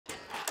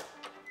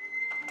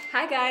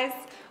Hi guys,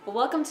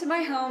 welcome to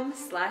my home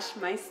 /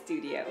 my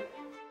studio.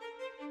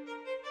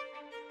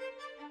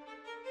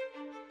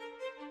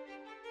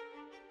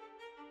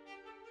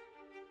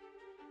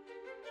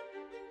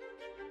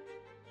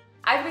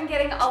 I've been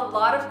getting a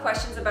lot of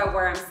questions about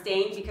where I'm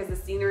staying because the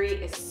scenery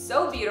is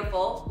so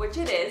beautiful, which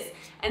it is,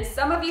 and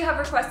some of you have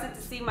requested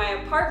to see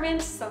my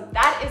apartment, so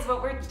that is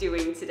what we're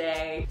doing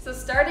today. So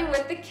starting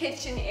with the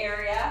kitchen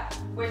area,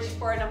 which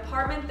for an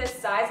apartment this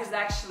size is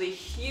actually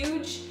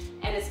huge,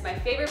 and it's my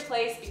favorite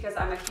place because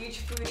I'm a huge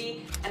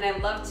foodie and I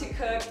love to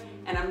cook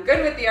and I'm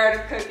good with the art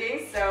of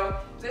cooking, so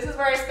this is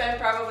where I spend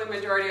probably the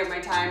majority of my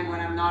time when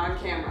I'm not on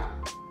camera.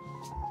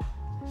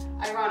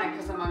 Ironic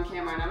because I'm on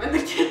camera and I'm in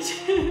the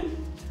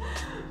kitchen.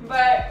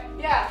 But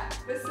yeah,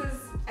 this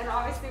is, and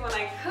obviously when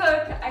I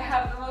cook, I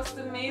have the most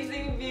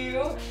amazing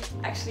view.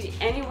 Actually,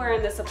 anywhere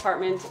in this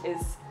apartment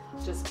is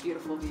just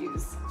beautiful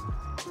views.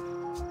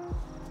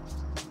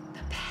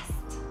 The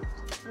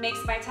best.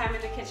 Makes my time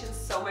in the kitchen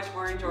so much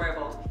more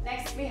enjoyable.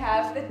 Next we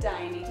have the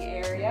dining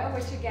area,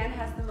 which again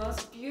has the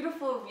most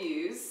beautiful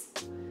views.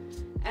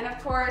 And of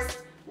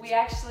course, we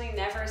actually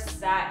never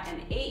sat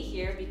and ate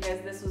here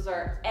because this was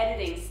our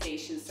editing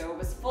station, so it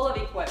was full of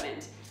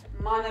equipment.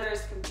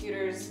 Monitors,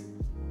 computers,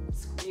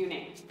 you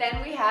name it.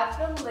 Then we have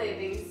the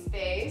living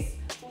space,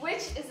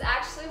 which is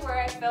actually where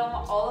I film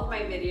all of my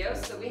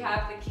videos. So we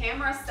have the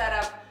camera set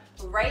up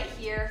right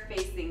here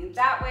facing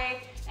that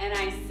way, and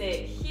I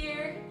sit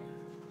here.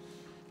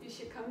 You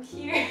should come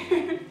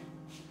here.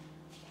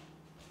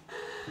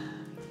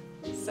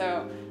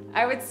 So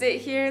I would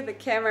sit here, the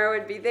camera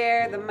would be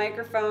there, the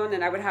microphone,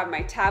 and I would have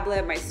my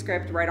tablet, my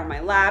script right on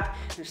my lap,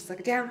 and just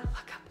look down,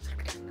 look up,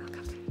 look down, look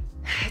up.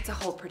 It's a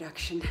whole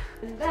production.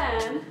 And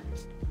then,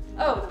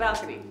 oh, the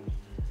balcony.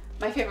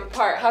 My favorite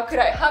part. How could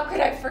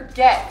I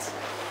forget?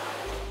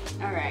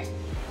 All right.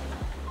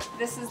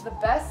 This is the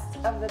best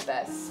of the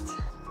best.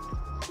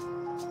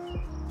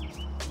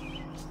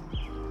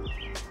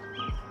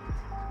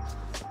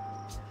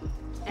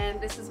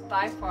 And this is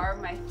by far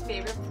my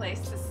favorite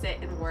place to sit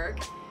and work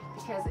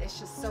because it's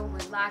just so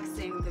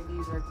relaxing. The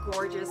views are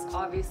gorgeous,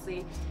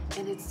 obviously,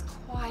 and it's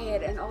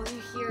quiet, and all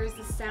you hear is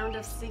the sound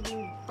of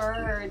singing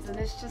birds, and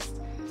it's just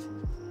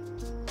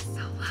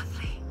so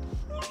lovely.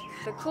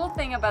 The cool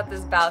thing about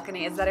this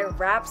balcony is that it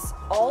wraps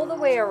all the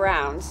way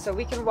around, so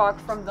we can walk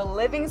from the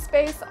living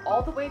space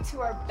all the way to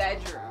our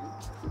bedroom,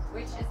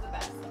 which is the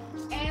best.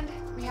 And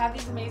we have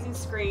these amazing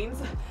screens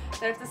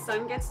that if the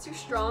sun gets too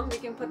strong, we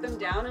can put them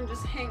down and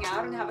just hang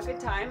out and have a good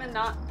time and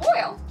not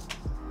boil.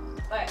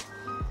 But,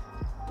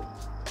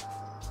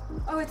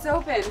 oh, it's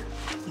open.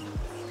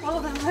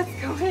 Well then,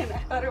 let's go in. I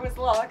thought it was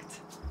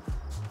locked.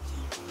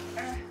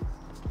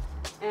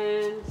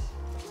 And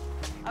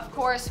of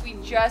course, we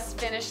just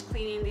finished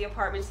cleaning the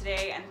apartment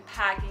today and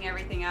packing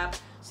everything up.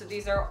 So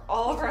these are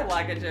all of our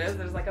luggages.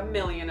 There's like a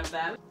million of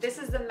them. This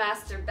is the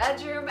master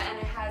bedroom, and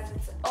it has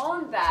its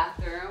own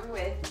bathroom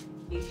with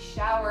a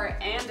shower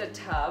and a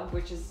tub,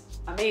 which is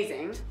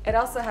amazing. It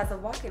also has a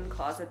walk-in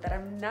closet that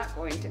I'm not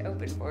going to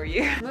open for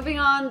you. Moving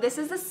on, this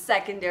is the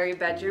secondary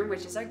bedroom,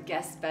 which is our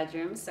guest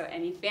bedroom. So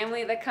any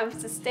family that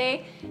comes to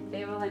stay,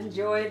 they will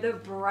enjoy the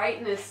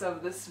brightness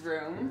of this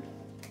room.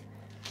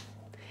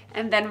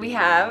 And then we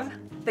have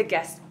the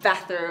guest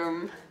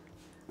bathroom,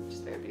 which is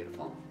very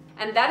beautiful.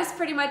 And that is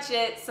pretty much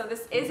it. So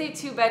this is a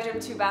 2-bedroom,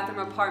 2-bathroom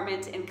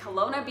apartment in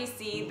Kelowna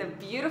BC, the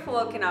beautiful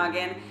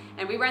Okanagan.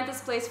 And we rent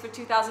this place for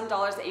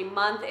 $2,000 a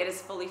month. It is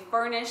fully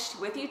furnished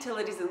with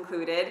utilities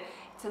included.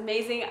 It's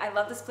amazing. I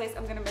love this place.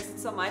 I'm gonna miss it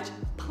so much.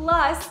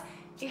 Plus,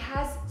 it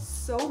has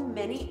so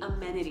many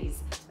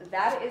amenities.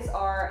 That is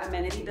our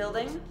amenity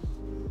building.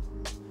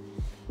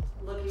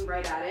 Looking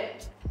right at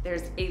it.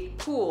 There's a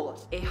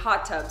pool, a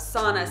hot tub,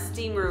 sauna,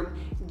 steam room,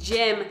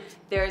 gym.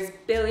 There's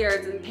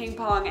billiards and ping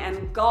pong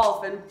and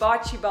golf and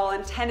bocce ball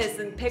and tennis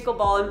and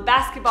pickleball and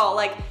basketball.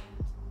 Like,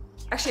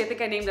 actually I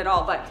think I named it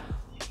all, but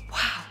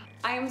wow.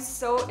 I am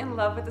so in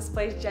love with this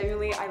place,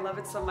 genuinely. I love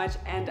it so much,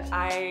 and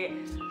I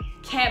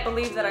can't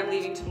believe that I'm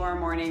leaving tomorrow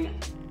morning.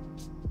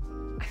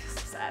 I feel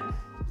so sad.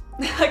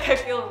 Like, I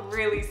feel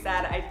really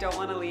sad. I don't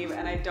want to leave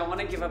and I don't want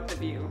to give up the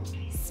view.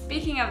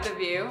 Speaking of the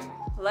view,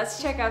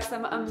 let's check out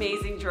some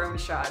amazing drone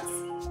shots.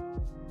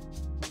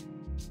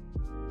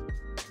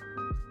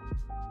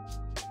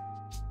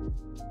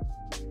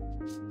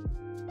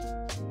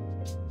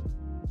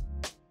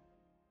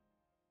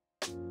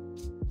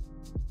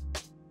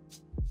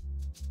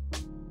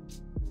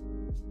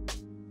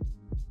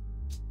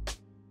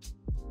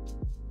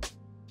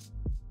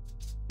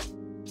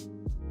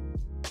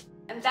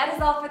 And that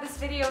is all for this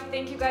video.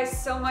 Thank you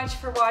guys so much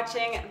for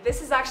watching.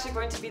 This is actually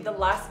going to be the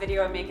last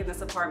video I make in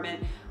this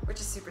apartment,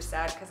 which is super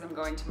sad because I'm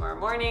going tomorrow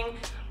morning.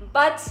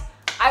 But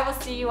I will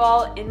see you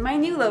all in my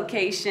new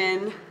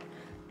location.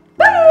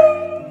 Bye!